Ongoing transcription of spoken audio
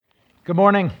Good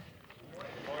morning.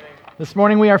 This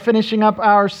morning we are finishing up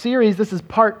our series. This is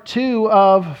part 2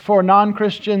 of For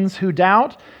Non-Christians Who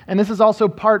Doubt, and this is also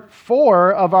part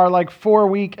 4 of our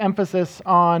 4-week emphasis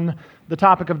on the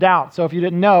topic of doubt. So if you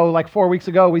didn't know, 4 weeks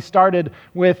ago we started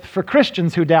with For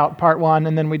Christians Who Doubt part 1,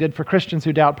 and then we did For Christians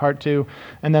Who Doubt part 2,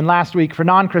 and then last week For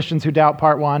Non-Christians Who Doubt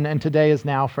part 1, and today is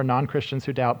now For Non-Christians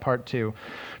Who Doubt part 2.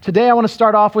 Today I want to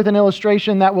start off with an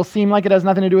illustration that will seem like it has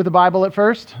nothing to do with the Bible at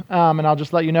first, and I'll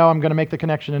just let you know I'm going to make the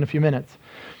connection in a few minutes.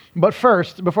 But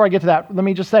first, before I get to that, let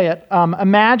me just say it.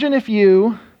 Imagine if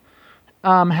you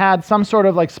had some sort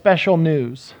of special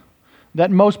news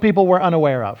that most people were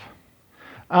unaware of.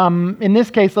 In this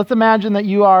case, let's imagine that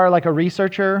you are a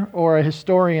researcher or a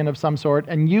historian of some sort,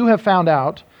 and you have found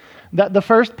out that the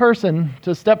first person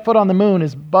to step foot on the moon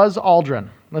is Buzz Aldrin.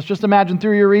 Let's just imagine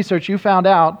through your research you found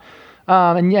out,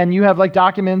 and you have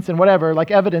documents and whatever,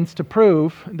 evidence to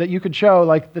prove that you could show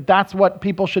that that's what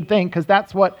people should think because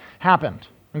that's what happened.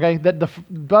 Okay, that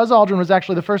Buzz Aldrin was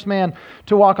actually the first man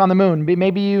to walk on the moon.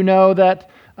 Maybe you know that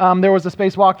there was a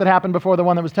spacewalk that happened before the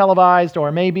one that was televised,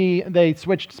 or maybe they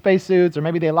switched spacesuits, or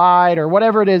maybe they lied, or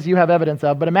whatever it is you have evidence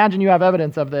of. But imagine you have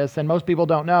evidence of this, and most people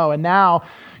don't know, and now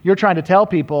you're trying to tell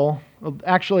people,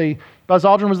 actually, Buzz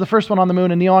Aldrin was the first one on the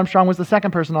moon, and Neil Armstrong was the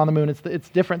second person on the moon. It's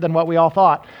different than what we all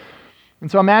thought.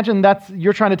 And so imagine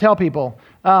you're trying to tell people.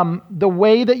 The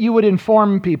way that you would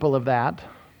inform people of that,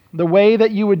 the way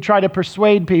that you would try to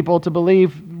persuade people to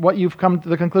believe what you've come to,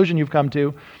 the conclusion you've come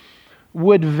to,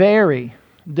 would vary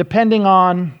depending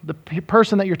on the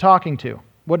person that you're talking to,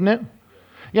 wouldn't it?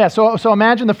 Yeah, so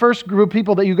imagine the first group of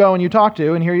people that you go and you talk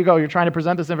to, and here you go, you're trying to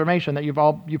present this information that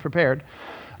you've prepared.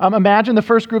 Imagine the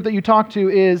first group that you talk to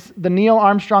is the Neil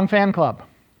Armstrong fan club,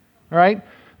 all right?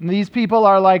 And these people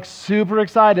are super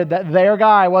excited that their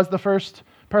guy was the first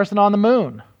person on the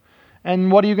moon.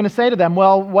 And what are you going to say to them?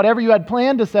 Well, whatever you had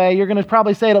planned to say, you're going to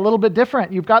probably say it a little bit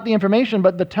different. You've got the information,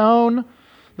 but the tone,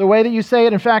 the way that you say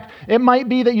it, in fact, it might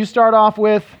be that you start off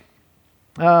with,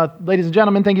 ladies and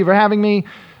gentlemen, thank you for having me.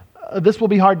 This will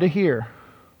be hard to hear,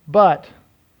 but,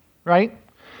 right?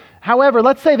 However,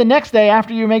 let's say the next day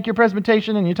after you make your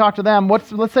presentation and you talk to them,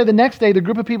 let's say the next day the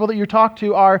group of people that you talk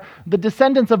to are the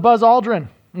descendants of Buzz Aldrin,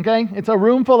 okay? It's a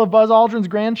room full of Buzz Aldrin's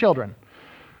grandchildren.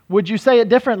 Would you say it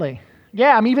differently?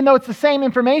 Yeah, even though it's the same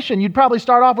information, you'd probably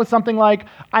start off with something like,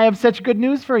 I have such good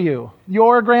news for you.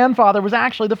 Your grandfather was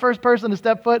actually the first person to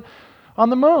step foot on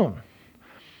the moon.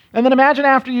 And then imagine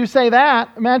after you say that,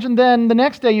 imagine then the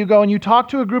next day you go and you talk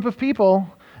to a group of people,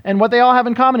 and what they all have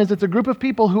in common is it's a group of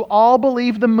people who all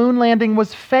believe the moon landing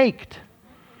was faked.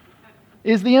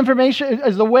 Is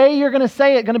the way you're going to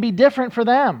say it going to be different for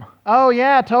them? Oh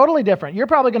yeah, totally different. You're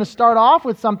probably going to start off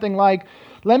with something like,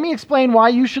 let me explain why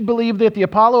you should believe that the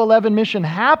Apollo 11 mission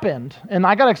happened. And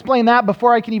I got to explain that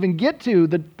before I can even get to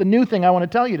the new thing I want to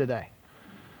tell you today.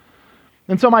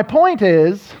 And so my point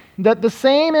is that the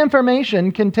same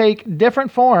information can take different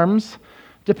forms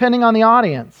depending on the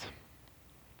audience.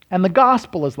 And the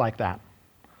gospel is like that.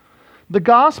 The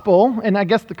gospel, and I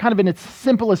guess kind of in its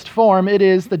simplest form, it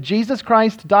is that Jesus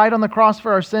Christ died on the cross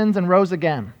for our sins and rose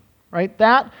again. Right?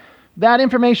 That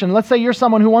information, let's say you're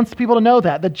someone who wants people to know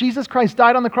that Jesus Christ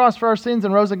died on the cross for our sins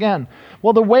and rose again.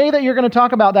 Well, the way that you're going to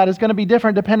talk about that is going to be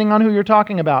different depending on who you're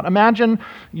talking about. Imagine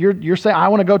you're saying, I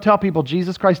want to go tell people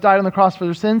Jesus Christ died on the cross for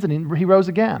their sins and he rose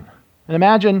again. And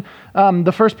imagine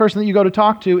the first person that you go to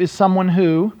talk to is someone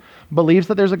who believes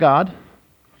that there's a God,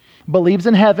 believes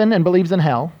in heaven and believes in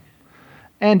hell,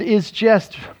 and is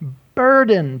just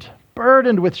burdened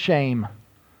with shame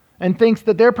and thinks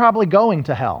that they're probably going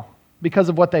to hell because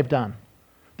of what they've done.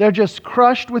 They're just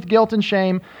crushed with guilt and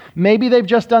shame. Maybe they've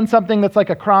just done something that's like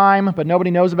a crime, but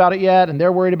nobody knows about it yet, and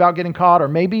they're worried about getting caught. Or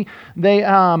maybe they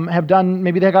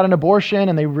maybe they got an abortion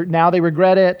and now they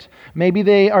regret it. Maybe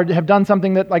they have done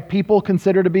something that people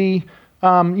consider to be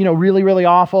really, really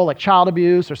awful, like child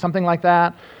abuse or something like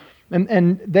that.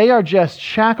 And they are just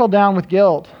shackled down with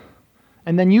guilt.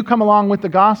 And then you come along with the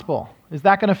gospel. Is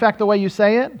that going to affect the way you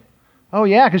say it? Oh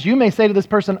yeah, because you may say to this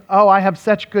person, oh, I have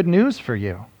such good news for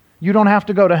you. You don't have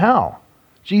to go to hell.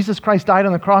 Jesus Christ died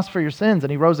on the cross for your sins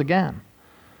and he rose again.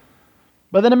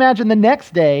 But then imagine the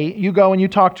next day you go and you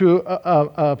talk to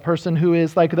a person who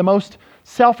is the most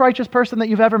self-righteous person that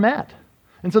you've ever met.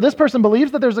 And so this person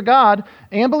believes that there's a God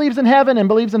and believes in heaven and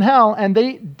believes in hell, and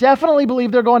they definitely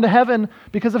believe they're going to heaven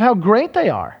because of how great they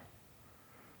are.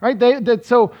 Right? They would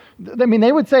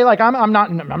say I'm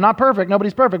not perfect.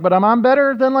 Nobody's perfect, but I'm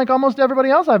better than almost everybody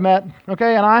else I've met.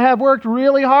 Okay, and I have worked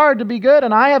really hard to be good,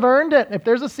 and I have earned it. If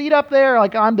there's a seat up there,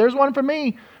 there's one for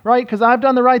me, right? Because I've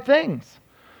done the right things.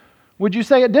 Would you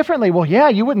say it differently? Well, yeah,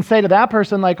 you wouldn't say to that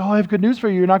person like, oh, I have good news for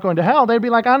you, you're not going to hell. They'd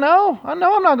be like, I know I'm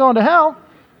not going to hell,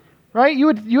 right? You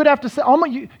would have to say,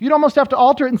 you'd almost have to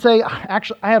alter it and say,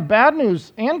 actually, I have bad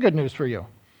news and good news for you,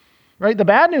 right? The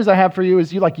bad news I have for you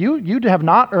is you have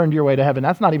not earned your way to heaven.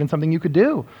 That's not even something you could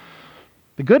do.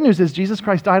 The good news is Jesus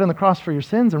Christ died on the cross for your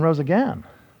sins and rose again.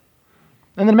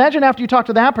 And then imagine after you talk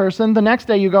to that person, the next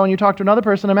day you go and you talk to another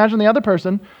person, imagine the other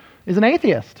person is an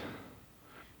atheist.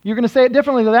 You're going to say it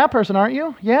differently to that person, aren't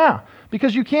you? Yeah,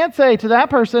 because you can't say to that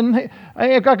person, hey,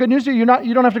 I've got good news to you,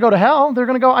 you don't have to go to hell. They're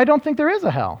going to go, I don't think there is a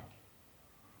hell.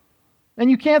 And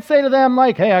you can't say to them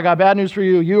like, hey, I got bad news for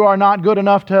you, you are not good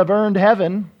enough to have earned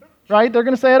heaven, right? They're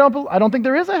going to say, I don't think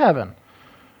there is a heaven.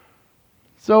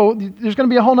 So there's going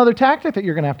to be a whole other tactic that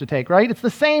you're going to have to take, right? It's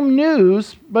the same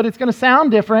news, but it's going to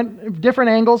sound different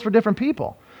angles for different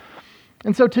people.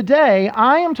 And so today,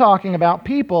 I am talking about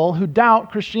people who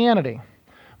doubt Christianity.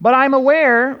 But I'm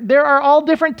aware there are all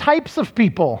different types of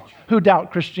people who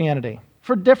doubt Christianity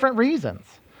for different reasons.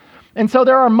 And so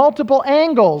there are multiple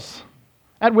angles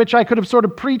at which I could have sort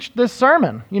of preached this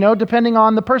sermon, depending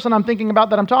on the person I'm thinking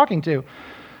about that I'm talking to.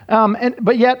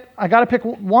 But yet, I got to pick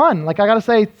one. I got to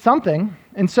say something.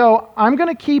 And so I'm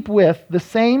going to keep with the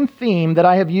same theme that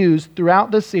I have used throughout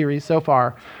this series so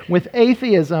far, with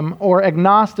atheism or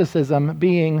agnosticism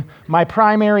being my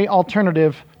primary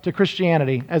alternative to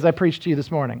Christianity as I preached to you this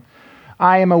morning.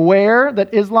 I am aware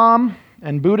that Islam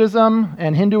and Buddhism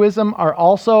and Hinduism are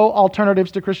also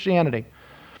alternatives to Christianity.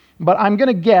 But I'm going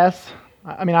to guess,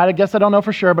 I guess I don't know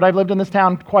for sure, but I've lived in this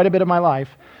town quite a bit of my life.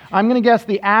 I'm going to guess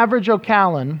the average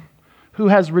Occalan who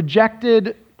has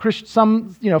rejected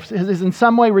is in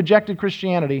some way rejected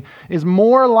Christianity is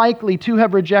more likely to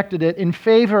have rejected it in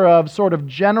favor of sort of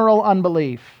general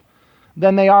unbelief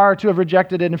than they are to have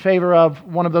rejected it in favor of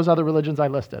one of those other religions I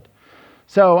listed.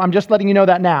 So I'm just letting you know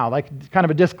that now, kind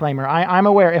of a disclaimer. I'm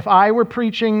aware if I were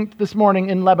preaching this morning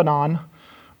in Lebanon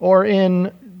or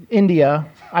in India,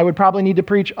 I would probably need to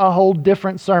preach a whole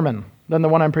different sermon than the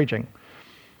one I'm preaching.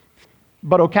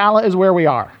 But Ocala is where we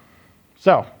are.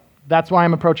 So that's why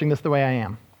I'm approaching this the way I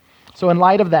am. So in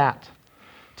light of that,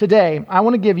 today I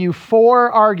want to give you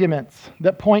 4 arguments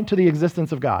that point to the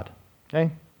existence of God.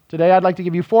 Okay? Today I'd like to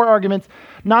give you 4 arguments,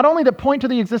 not only that point to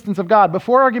the existence of God, but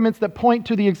 4 arguments that point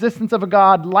to the existence of a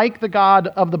God like the God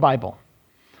of the Bible.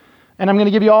 And I'm going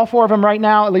to give you all 4 of them right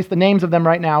now, at least the names of them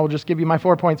right now. I'll just give you my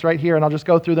 4 points right here, and I'll just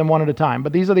go through them one at a time.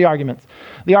 But these are the arguments.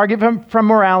 The argument from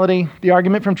morality, the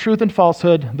argument from truth and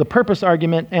falsehood, the purpose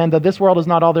argument, and the this world is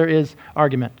not all there is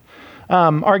argument.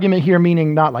 Argument here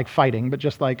meaning not like fighting, but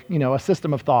just like, a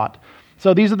system of thought.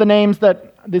 So these are the names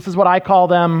this is what I call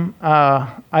them.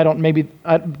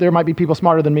 There might be people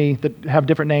smarter than me that have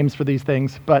different names for these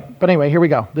things. But anyway, here we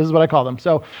go. This is what I call them.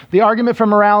 So the argument from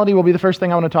morality will be the first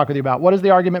thing I want to talk with you about. What is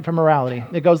the argument from morality?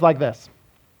 It goes like this.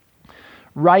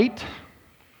 Right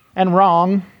and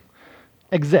wrong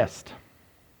exist.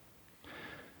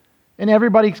 And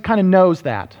everybody kind of knows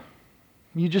that.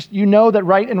 You know that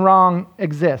right and wrong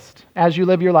exist as you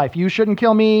live your life. You shouldn't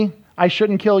kill me. I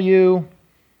shouldn't kill you.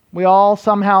 We all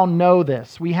somehow know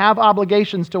this. We have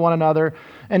obligations to one another,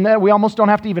 and that we almost don't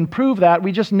have to even prove that.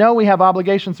 We just know we have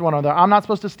obligations to one another. I'm not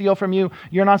supposed to steal from you.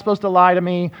 You're not supposed to lie to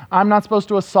me. I'm not supposed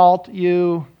to assault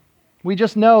you. We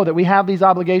just know that we have these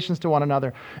obligations to one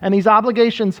another. And these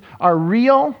obligations are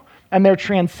real, and they're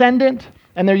transcendent,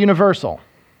 and they're universal.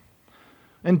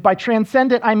 And by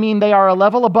transcendent, I mean they are a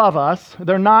level above us.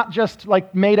 They're not just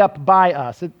made up by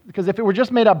us. Because if it were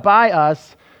just made up by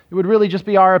us, it would really just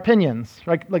be our opinions.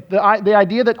 Like the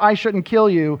idea that I shouldn't kill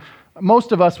you,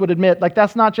 most of us would admit,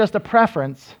 that's not just a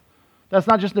preference. That's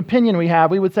not just an opinion we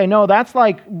have. We would say, no, that's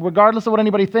regardless of what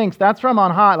anybody thinks, that's from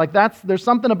on high. There's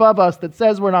something above us that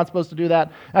says we're not supposed to do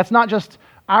that. That's not just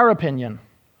our opinion,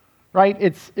 right?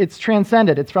 It's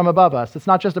transcendent. It's from above us. It's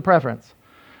not just a preference.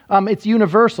 It's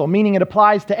universal, meaning it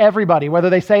applies to everybody, whether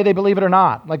they say they believe it or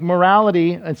not. Like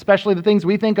morality, especially the things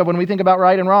we think of when we think about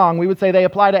right and wrong, we would say they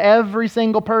apply to every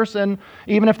single person,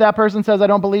 even if that person says, I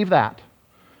don't believe that.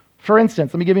 For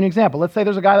instance, let me give you an example. Let's say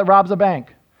there's a guy that robs a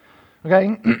bank.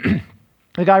 Okay?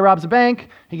 The guy robs a bank,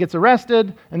 he gets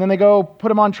arrested, and then they go put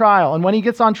him on trial. And when he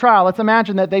gets on trial, let's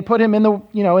imagine that they put him in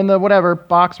the whatever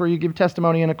box where you give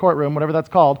testimony in a courtroom, whatever that's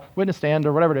called, witness stand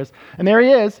or whatever it is. And there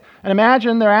he is. And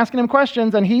imagine they're asking him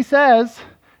questions, and he says,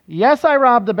 yes, I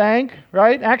robbed the bank,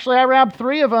 right? Actually, I robbed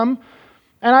 3 of them,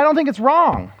 and I don't think it's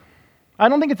wrong. I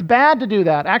don't think it's bad to do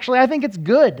that. Actually, I think it's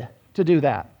good to do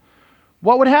that.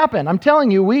 What would happen? I'm telling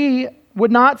you, we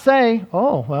would not say,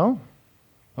 oh, well,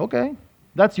 okay.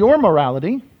 That's your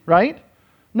morality, right?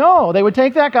 No, they would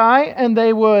take that guy and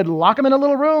they would lock him in a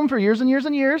little room for years and years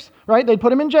and years, right? They'd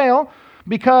put him in jail.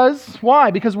 Because,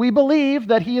 why? Because we believe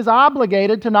that he is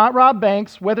obligated to not rob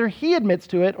banks whether he admits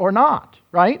to it or not,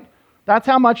 right? That's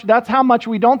how much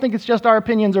we don't think it's just our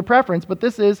opinions or preference, but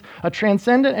this is a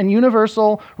transcendent and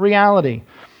universal reality.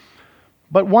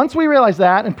 But once we realize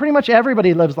that, and pretty much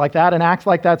everybody lives like that and acts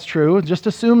like that's true, just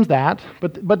assumes that,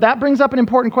 but that brings up an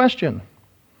important question.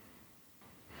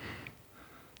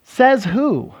 Says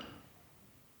who?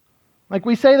 Like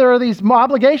we say, there are these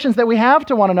obligations that we have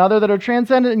to one another that are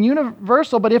transcendent and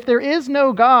universal, but if there is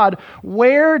no God,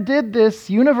 where did this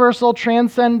universal,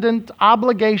 transcendent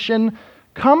obligation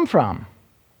come from?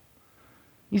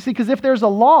 You see, because if there's a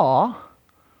law,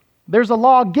 there's a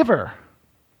lawgiver.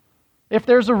 If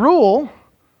there's a rule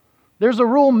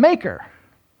maker.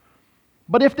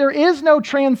 But if there is no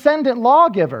transcendent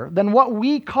lawgiver, then what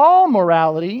we call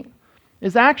morality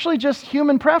is actually just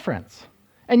human preference.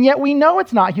 And yet we know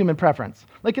it's not human preference.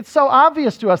 Like it's so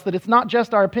obvious to us that it's not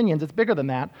just our opinions, it's bigger than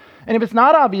that. And if it's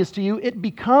not obvious to you, it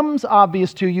becomes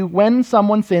obvious to you when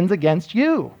someone sins against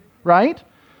you, right?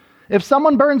 If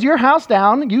someone burns your house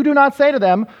down, you do not say to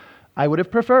them, I would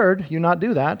have preferred you not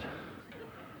do that.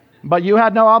 But you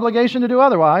had no obligation to do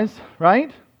otherwise,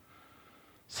 right?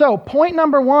 So point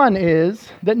number one is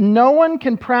that no one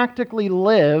can practically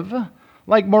live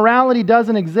like morality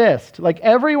doesn't exist. Like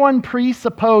everyone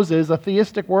presupposes a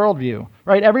theistic worldview,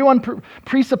 right? Everyone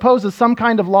presupposes some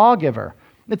kind of lawgiver.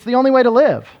 It's the only way to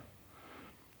live.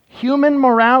 Human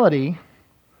morality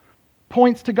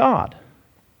points to God.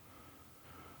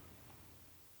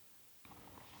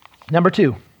 Number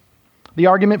two, the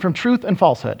argument from truth and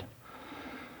falsehood.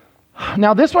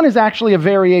 Now, this one is actually a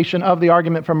variation of the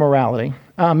argument from morality.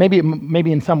 Maybe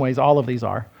in some ways all of these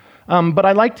are. But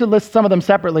I like to list some of them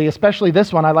separately, especially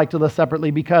this one I like to list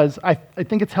separately because I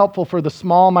think it's helpful for the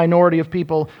small minority of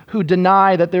people who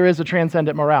deny that there is a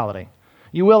transcendent morality.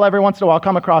 You will every once in a while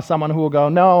come across someone who will go,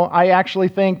 no, I actually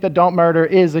think that don't murder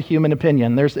is a human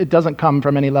opinion. It doesn't come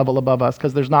from any level above us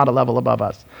because there's not a level above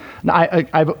us. Now,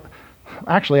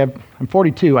 I'm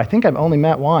 42. I think I've only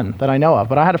met one that I know of,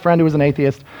 but I had a friend who was an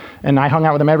atheist, and I hung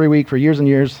out with him every week for years and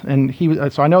years, and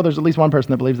so I know there's at least one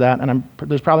person that believes that, and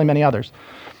there's probably many others.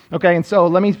 Okay, and so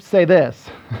let me say this.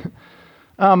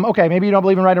 Okay, maybe you don't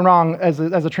believe in right and wrong as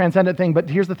a transcendent thing, but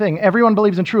here's the thing. Everyone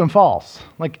believes in true and false.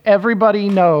 Like everybody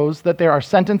knows that there are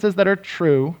sentences that are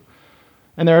true,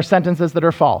 and there are sentences that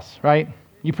are false, right?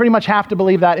 You pretty much have to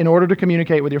believe that in order to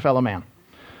communicate with your fellow man.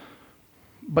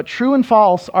 But true and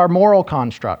false are moral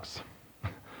constructs.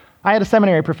 I had a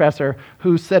seminary professor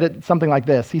who said it something like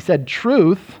this. He said,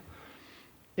 truth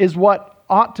is what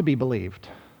ought to be believed.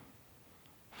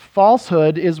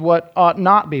 Falsehood is what ought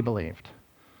not be believed.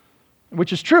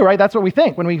 Which is true, right? That's what we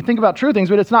think. When we think about true things,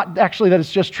 but it's not actually that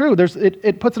it's just true.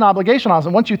 It puts an obligation on us.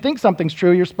 And once you think something's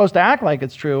true, you're supposed to act like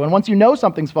it's true. And once you know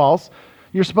something's false,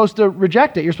 you're supposed to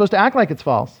reject it. You're supposed to act like it's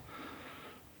false.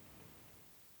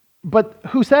 But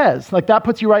who says? Like that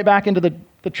puts you right back into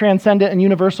the transcendent and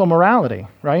universal morality,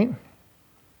 right?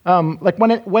 Like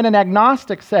when an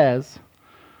agnostic says,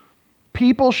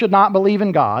 people should not believe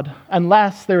in God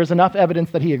unless there is enough evidence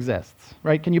that he exists,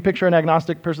 right? Can you picture an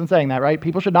agnostic person saying that, right?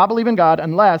 People should not believe in God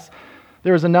unless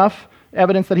there is enough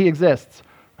evidence that he exists.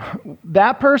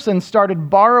 That person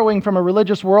started borrowing from a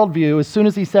religious worldview as soon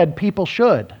as he said people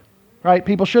should, right?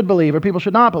 People should believe or people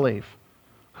should not believe.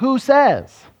 Who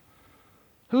says?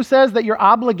 Who says that you're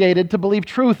obligated to believe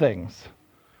true things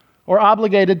or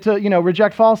obligated to,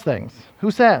 reject false things? Who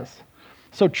says?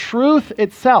 So truth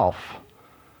itself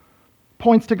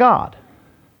points to God.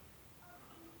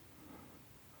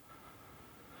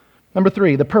 Number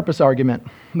three, the purpose argument.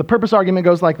 The purpose argument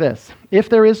goes like this. If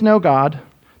there is no God,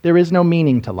 there is no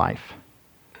meaning to life.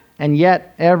 And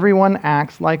yet everyone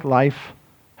acts like life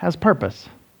has purpose.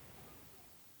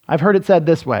 I've heard it said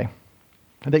this way,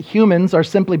 that humans are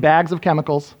simply bags of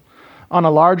chemicals on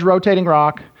a large rotating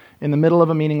rock in the middle of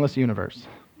a meaningless universe.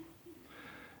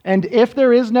 And if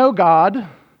there is no God,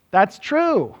 that's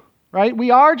true, right? We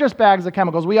are just bags of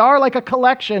chemicals. We are like a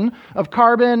collection of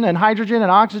carbon and hydrogen and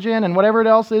oxygen and whatever it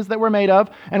else is that we're made of,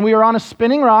 and we are on a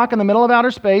spinning rock in the middle of outer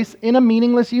space in a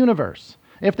meaningless universe.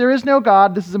 If there is no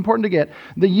God, this is important to get,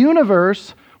 the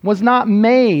universe was not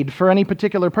made for any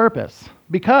particular purpose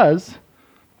because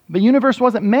the universe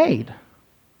wasn't made.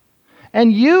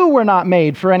 And you were not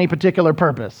made for any particular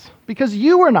purpose because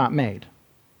you were not made.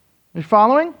 You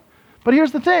following? But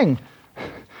here's the thing.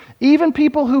 Even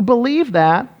people who believe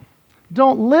that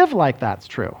don't live like that's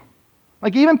true.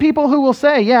 Like even people who will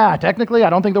say, yeah, technically I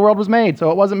don't think the world was made,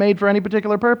 so it wasn't made for any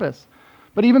particular purpose.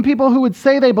 But even people who would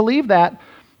say they believe that,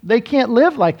 they can't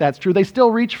live like that's true. They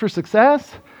still reach for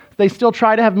success. They still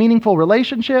try to have meaningful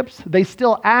relationships. They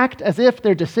still act as if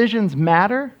their decisions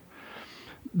matter.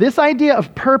 This idea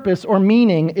of purpose or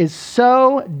meaning is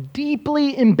so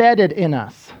deeply embedded in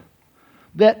us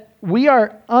that we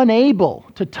are unable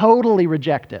to totally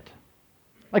reject it.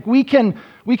 Like we can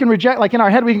reject, like in our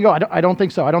head we can go, I don't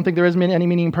think so. I don't think there is any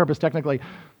meaning and purpose technically.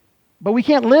 But we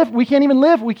can't even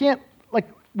live. We can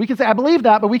say, I believe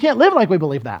that, but we can't live like we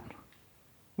believe that.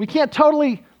 We can't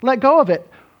totally let go of it.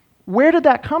 Where did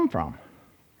that come from?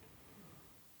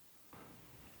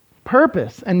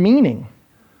 Purpose and meaning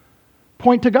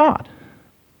point to God.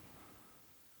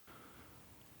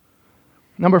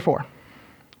 Number 4,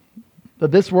 the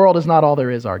this world is not all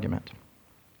there is argument.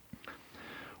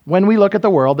 When we look at the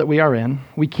world that we are in,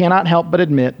 we cannot help but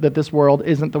admit that this world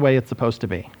isn't the way it's supposed to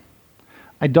be.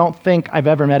 I don't think I've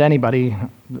ever met anybody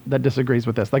that disagrees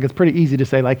with this. Like, it's pretty easy to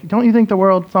say, like, don't you think the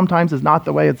world sometimes is not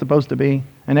the way it's supposed to be?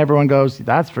 And everyone goes,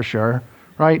 that's for sure,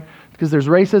 right? Because there's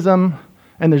racism,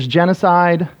 and there's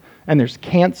genocide, and there's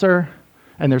cancer,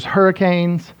 and there's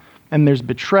hurricanes, and there's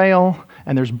betrayal,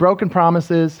 and there's broken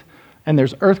promises, and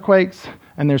there's earthquakes,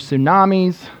 and there's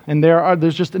tsunamis, and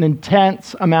there's just an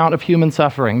intense amount of human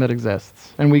suffering that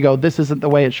exists. And we go, this isn't the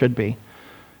way it should be.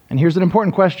 And here's an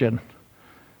important question.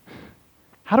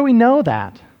 How do we know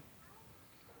that?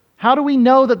 How do we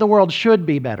know that the world should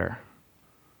be better?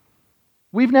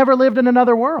 We've never lived in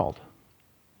another world.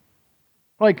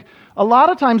 Like, a lot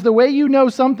of times the way you know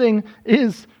something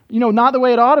is, not the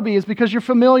way it ought to be is because you're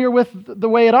familiar with the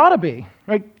way it ought to be,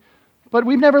 right? But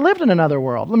we've never lived in another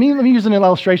world. Let me use an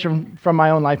illustration from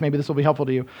my own life. Maybe this will be helpful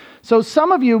to you. So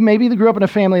some of you maybe grew up in a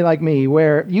family like me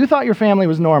where you thought your family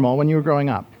was normal when you were growing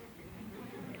up.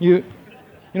 You know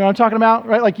what I'm talking about,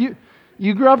 right? Like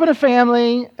you grew up in a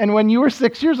family, and when you were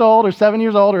 6 years old or 7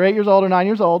 years old or 8 years old or 9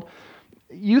 years old,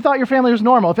 you thought your family was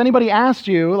normal. If anybody asked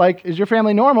you, like, is your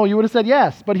family normal? You would have said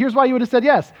yes. But here's why you would have said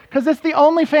yes. Because it's the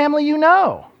only family you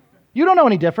know. You don't know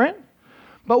any different.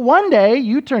 But one day,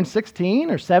 you turned 16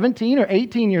 or 17 or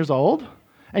 18 years old,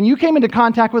 and you came into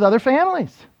contact with other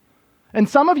families. And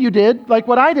some of you did, like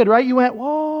what I did, right? You went,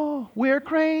 whoa, we're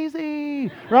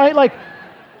crazy, right? Like,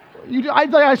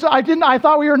 I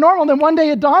thought we were normal. And then one day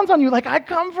it dawns on you, like, I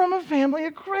come from a family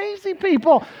of crazy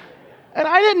people. And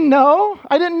I didn't know.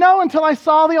 I didn't know until I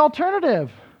saw the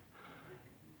alternative.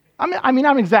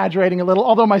 I'm exaggerating a little,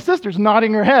 although my sister's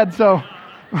nodding her head, so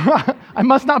I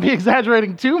must not be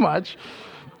exaggerating too much.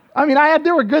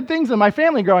 There were good things in my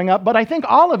family growing up, but I think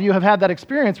all of you have had that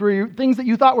experience where things that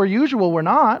you thought were usual were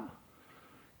not.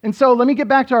 And so let me get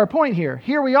back to our point here.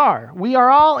 Here we are. We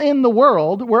are all in the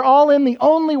world. We're all in the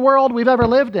only world we've ever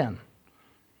lived in.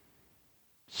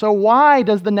 So why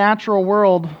does the natural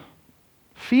world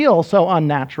feel so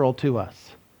unnatural to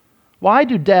us? Why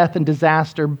do death and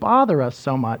disaster bother us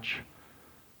so much?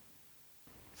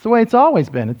 It's the way it's always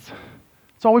been. It's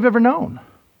all we've ever known.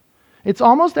 It's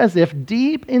almost as if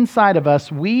deep inside of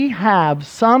us we have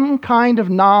some kind of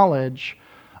knowledge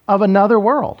of another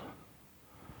world.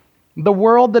 The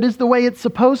world that is the way it's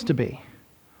supposed to be.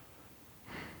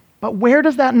 But where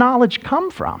does that knowledge come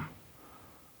from?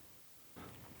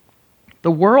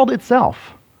 The world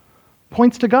itself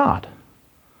points to God.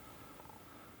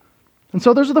 And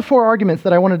so those are the 4 arguments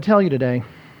that I wanted to tell you today.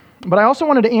 But I also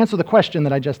wanted to answer the question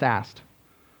that I just asked.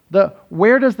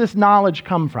 Where does this knowledge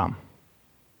come from?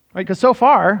 Right? Because so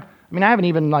far, I haven't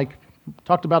even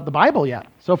talked about the Bible yet.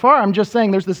 So far, I'm just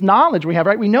saying there's this knowledge we have,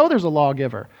 right? We know there's a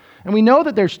lawgiver. And we know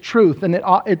that there's truth and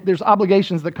there's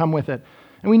obligations that come with it.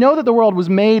 And we know that the world was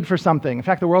made for something. In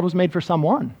fact, the world was made for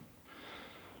someone.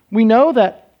 We know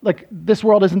that this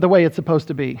world isn't the way it's supposed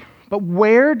to be. But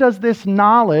where does this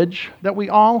knowledge that we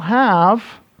all have,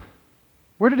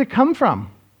 where did it come from?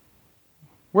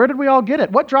 Where did we all get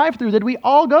it? What drive-through did we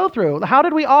all go through? How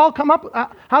did we all come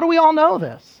up? How do we all know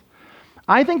this?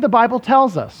 I think the Bible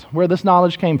tells us where this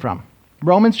knowledge came from.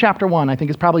 Romans chapter 1, I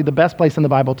think, is probably the best place in the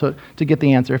Bible to get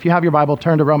the answer. If you have your Bible,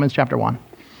 turn to Romans chapter 1.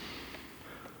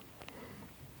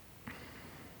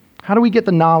 How do we get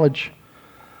the knowledge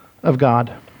of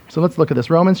God? So let's look at this.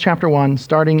 Romans chapter 1,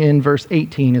 starting in verse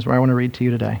 18, is where I want to read to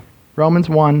you today. Romans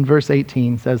 1, verse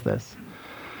 18 says this.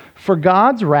 For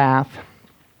God's wrath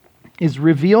is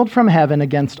revealed from heaven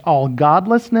against all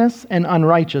godlessness and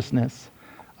unrighteousness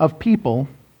of people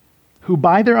who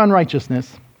by their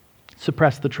unrighteousness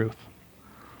suppress the truth.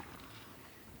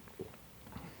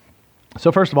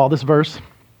 So first of all, this verse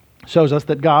shows us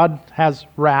that God has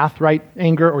wrath, right?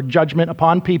 Anger or judgment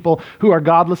upon people who are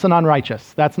godless and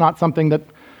unrighteous. That's not something that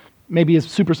maybe is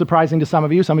super surprising to some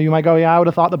of you. Some of you might go, yeah, I would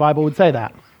have thought the Bible would say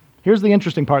that. Here's the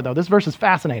interesting part, though. This verse is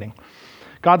fascinating.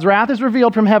 God's wrath is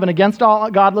revealed from heaven against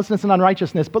all godlessness and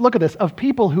unrighteousness. But look at this. Of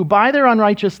people who by their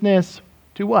unrighteousness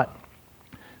do what?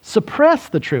 Suppress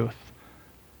the truth.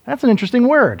 That's an interesting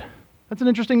word. That's an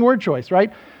interesting word choice,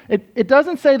 right? It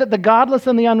doesn't say that the godless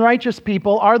and the unrighteous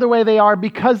people are the way they are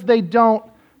because they don't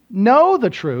know the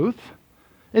truth.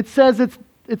 It says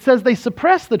they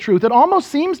suppress the truth. It almost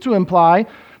seems to imply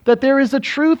that there is a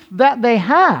truth that they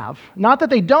have, not that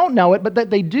they don't know it, but that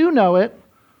they do know it,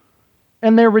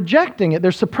 and they're rejecting it,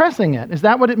 they're suppressing it. Is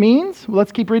that what it means? Well,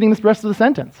 let's keep reading this rest of the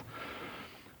sentence.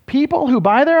 People who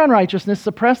by their unrighteousness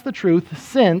suppress the truth,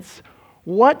 since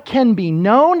what can be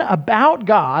known about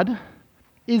God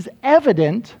is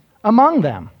evident among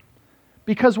them.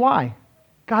 Because why?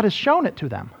 God has shown it to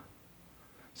them.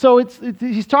 So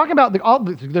he's talking about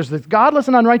there's this godless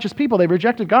and unrighteous people. They've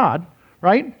rejected God,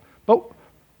 right? But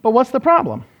what's the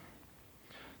problem?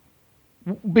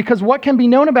 Because what can be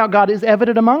known about God is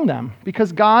evident among them,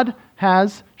 because God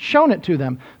has shown it to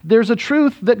them. There's a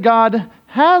truth that God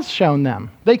has shown them.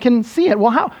 They can see it.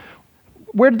 Well, how?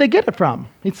 Where did they get it from?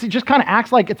 It just kind of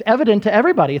acts like it's evident to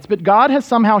everybody. But God has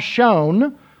somehow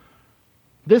shown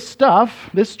this stuff,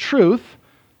 this truth,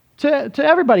 to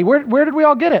everybody. Where did we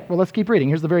all get it? Well, let's keep reading.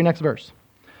 Here's the very next verse.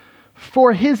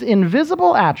 For his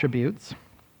invisible attributes,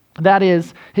 that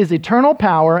is, his eternal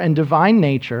power and divine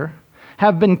nature,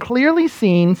 have been clearly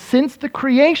seen since the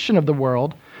creation of the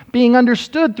world, being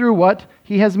understood through what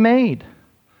he has made.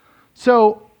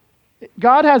 So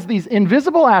God has these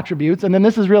invisible attributes, and then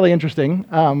this is really interesting.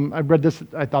 I read this,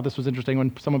 I thought this was interesting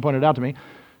when someone pointed it out to me.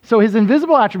 So his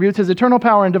invisible attributes, his eternal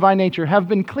power and divine nature, have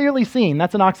been clearly seen.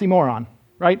 That's an oxymoron,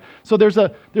 right? So there's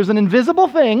an invisible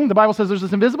thing. The Bible says there's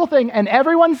this invisible thing, and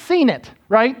everyone's seen it,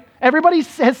 right? Everybody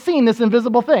has seen this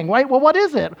invisible thing, right? Well, what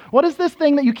is it? What is this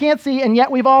thing that you can't see, and yet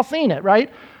we've all seen it,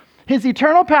 right? His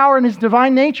eternal power and his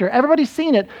divine nature. Everybody's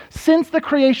seen it since the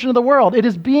creation of the world. It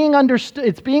is being understood.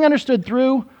 It's being understood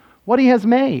through what he has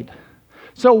made.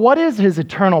 So what is his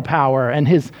eternal power and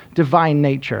his divine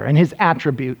nature and his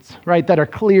attributes, right, that are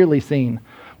clearly seen?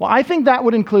 Well, I think that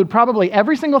would include probably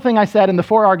every single thing I said in the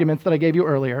 4 arguments that I gave you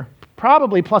earlier,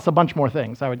 probably plus a bunch more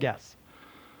things, I would guess.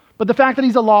 But the fact that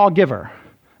he's a lawgiver,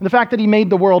 and the fact that he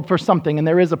made the world for something and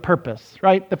there is a purpose,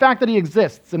 right? The fact that he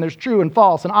exists and there's true and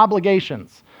false and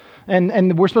obligations,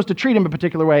 and we're supposed to treat him a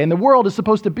particular way, and the world is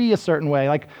supposed to be a certain way,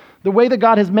 like the way that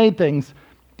God has made things.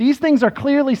 These things are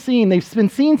clearly seen. They've been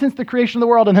seen since the creation of the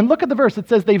world. And then look at the verse. It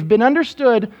says they've been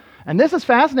understood. And this is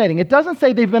fascinating. It doesn't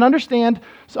say they've been understood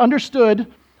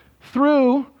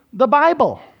through the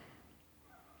Bible.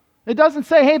 It doesn't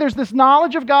say, hey, there's this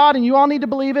knowledge of God and you all need to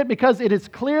believe it because it is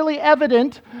clearly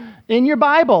evident in your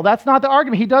Bible. That's not the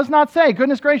argument. He does not say,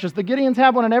 goodness gracious, the Gideons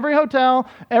have one in every hotel.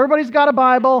 Everybody's got a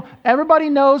Bible. Everybody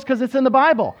knows because it's in the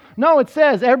Bible. No, it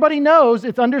says everybody knows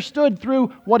it's understood through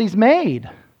what he's made.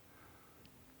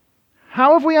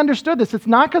 How have we understood this? It's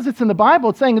not because it's in the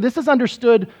Bible. It's saying this is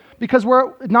understood because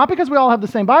not because we all have the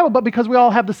same Bible, but because we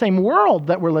all have the same world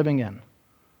that we're living in.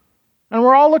 And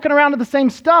we're all looking around at the same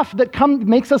stuff that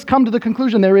makes us come to the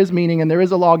conclusion there is meaning and there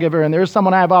is a lawgiver and there is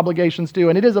someone I have obligations to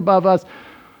and it is above us.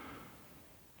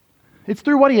 It's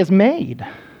through what he has made.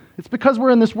 It's because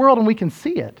we're in this world and we can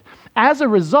see it. As a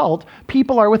result,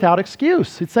 people are without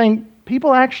excuse. It's saying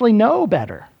people actually know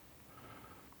better.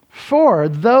 For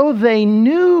though they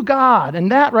knew God, and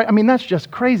that, right, I mean, that's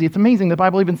just crazy. It's amazing the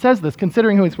Bible even says this,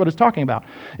 considering what it's talking about.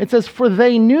 It says, for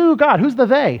they knew God. Who's the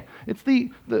they? It's the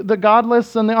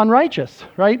godless and the unrighteous,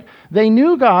 right? They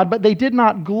knew God, but they did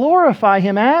not glorify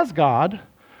him as God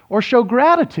or show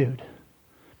gratitude.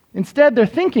 Instead, their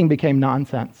thinking became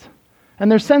nonsense, and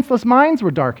their senseless minds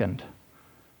were darkened.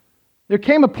 There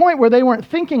came a point where they weren't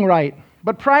thinking right,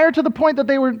 but prior to the point that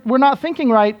they were not thinking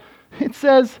right, it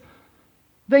says,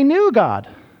 they knew God.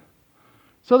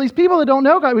 So these people that don't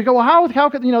know God, we go, well, how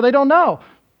could, they don't know.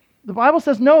 The Bible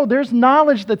says, no, there's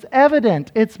knowledge that's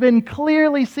evident. It's been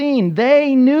clearly seen.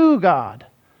 They knew God,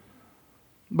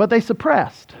 but they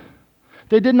suppressed.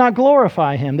 They did not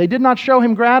glorify him. They did not show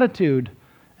him gratitude.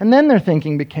 And then their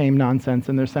thinking became nonsense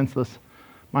and their senseless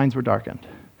minds were darkened.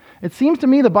 It seems to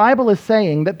me the Bible is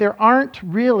saying that there aren't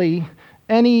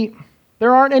any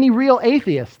real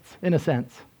atheists, in a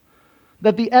sense.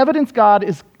 That the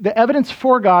evidence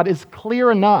for God is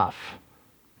clear enough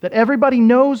that everybody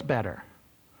knows better.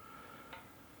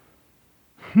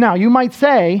 Now, you might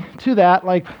say to that,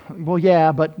 like, well,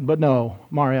 yeah, but no,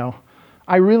 Mario.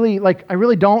 I really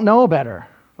don't know better.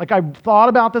 Like, I've thought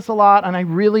about this a lot, and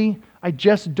I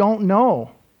just don't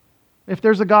know if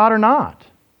there's a God or not.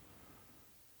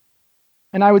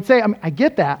 And I would say, I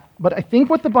get that, but I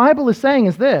think what the Bible is saying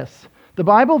is this. The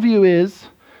Bible view is,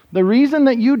 the reason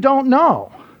that you don't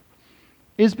know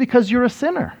is because you're a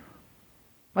sinner.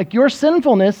 Like your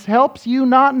sinfulness helps you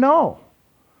not know.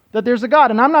 that there's a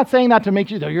God. And I'm not saying that to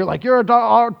make you're a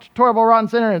horrible, rotten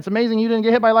sinner, and it's amazing you didn't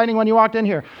get hit by lightning when you walked in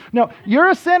here. No, you're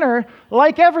a sinner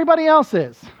like everybody else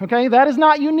is, okay? That is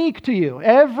not unique to you.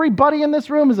 Everybody in this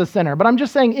room is a sinner. But I'm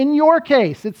just saying, in your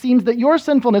case, it seems that your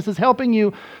sinfulness is helping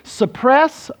you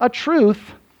suppress a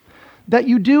truth that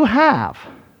you do have.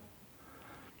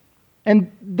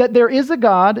 And that there is a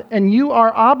God, and you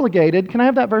are obligated, can I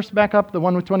have that verse back up, the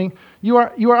one with 20? You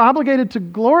are obligated to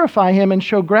glorify him and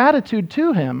show gratitude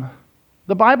to him.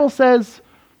 The Bible says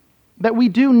that we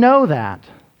do know that,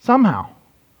 somehow.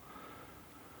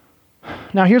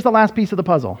 Now here's the last piece of the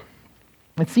puzzle.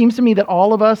 It seems to me that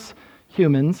all of us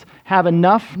humans have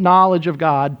enough knowledge of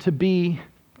God to be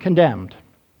condemned.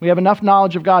 We have enough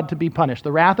knowledge of God to be punished.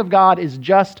 The wrath of God is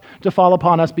just to fall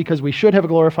upon us because we should have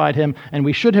glorified him and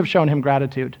we should have shown him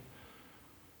gratitude.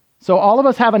 So all of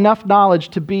us have enough knowledge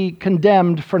to be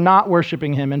condemned for not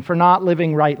worshiping him and for not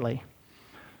living rightly.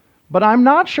 But I'm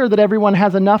not sure that everyone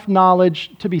has enough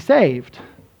knowledge to be saved,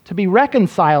 to be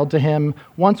reconciled to him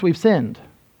once we've sinned.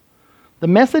 The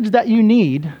message that you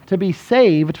need to be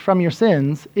saved from your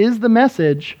sins is the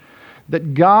message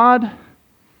that God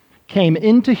came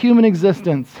into human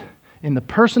existence in the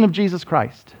person of Jesus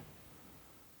Christ,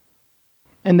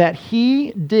 and that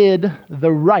he did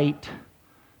the right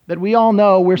that we all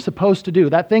know we're supposed to do.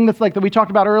 That thing that's like that we talked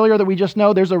about earlier, that we just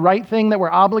know there's a right thing that we're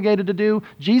obligated to do.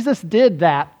 Jesus did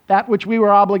that which we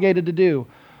were obligated to do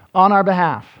on our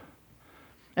behalf.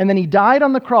 And then he died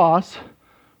on the cross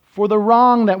for the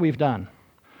wrong that we've done.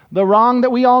 The wrong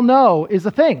that we all know is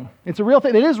a thing. It's a real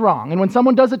thing. It is wrong. And when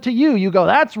someone does it to you, you go,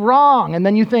 that's wrong. And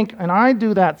then you think, and I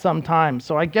do that sometimes,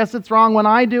 so I guess it's wrong when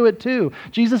I do it too.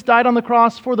 Jesus died on the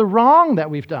cross for the wrong that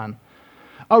we've done.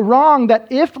 A wrong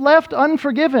that, if left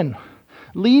unforgiven,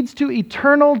 leads to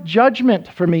eternal judgment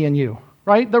for me and you,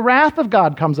 right? The wrath of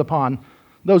God comes upon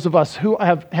those of us who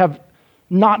have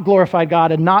not glorified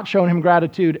God and not shown him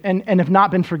gratitude and have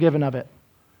not been forgiven of it.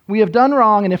 We have done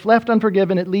wrong, and if left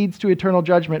unforgiven, it leads to eternal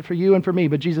judgment for you and for me.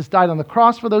 But Jesus died on the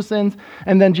cross for those sins,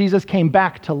 and then Jesus came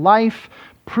back to life,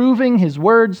 proving his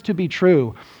words to be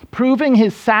true, proving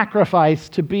his sacrifice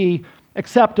to be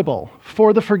acceptable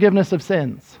for the forgiveness of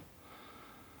sins.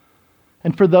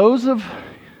 And for those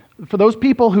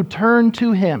people who turn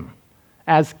to him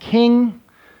as king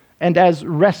and as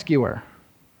rescuer,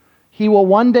 he will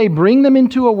one day bring them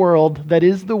into a world that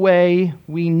is the way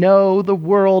we know the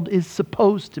world is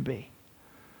supposed to be.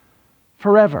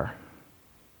 Forever.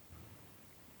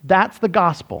 That's the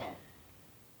gospel.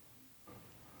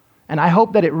 And I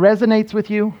hope that it resonates with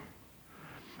you.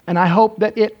 And I hope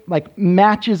that it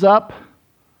matches up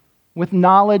with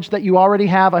knowledge that you already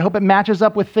have. I hope it matches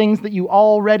up with things that you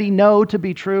already know to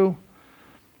be true.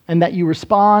 And that you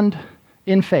respond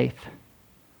in faith.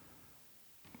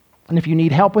 And if you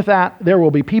need help with that, there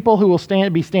will be people who will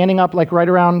be standing up right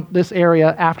around this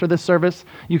area after this service.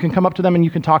 You can come up to them and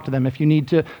you can talk to them. If you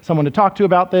need someone to talk to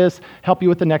about this, help you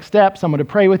with the next step, someone to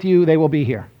pray with you, they will be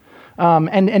here.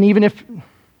 And even if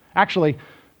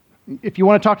you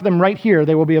want to talk to them right here,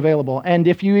 they will be available. And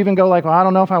if you even go I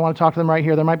don't know if I want to talk to them right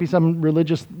here, there might be some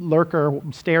religious lurker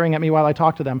staring at me while I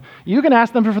talk to them. You can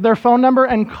ask them for their phone number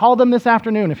and call them this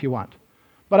afternoon if you want.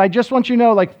 But I just want you to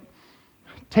know,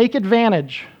 take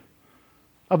advantage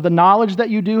of the knowledge that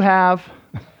you do have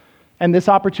and this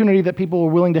opportunity that people are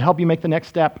willing to help you make the next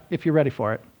step if you're ready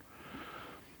for it.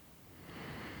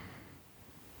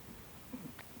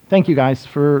 Thank you guys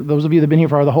for those of you that have been here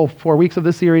for the whole 4 weeks of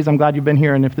this series. I'm glad you've been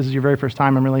here, and if this is your very first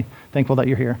time, I'm really thankful that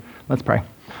you're here. Let's pray.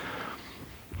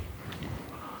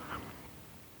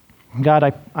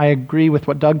 God, I agree with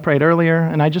what Doug prayed earlier,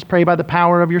 and I just pray by the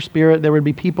power of your Spirit there would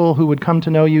be people who would come to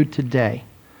know you today.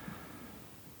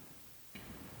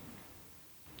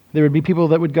 There would be people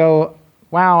that would go,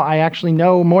 wow, I actually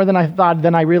know more than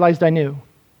I realized I knew.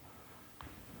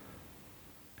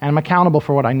 And I'm accountable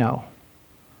for what I know.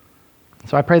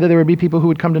 So I pray that there would be people who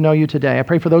would come to know you today. I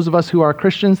pray for those of us who are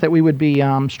Christians that we would be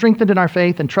strengthened in our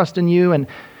faith and trust in you and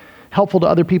helpful to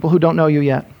other people who don't know you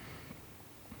yet.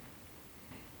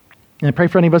 And I pray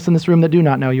for any of us in this room that do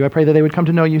not know you. I pray that they would come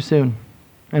to know you soon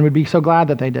and would be so glad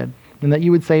that they did and that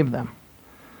you would save them.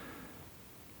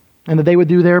 And that they would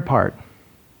do their part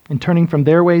in turning from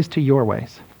their ways to your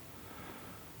ways.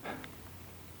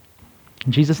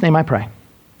 In Jesus' name I pray.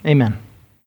 Amen.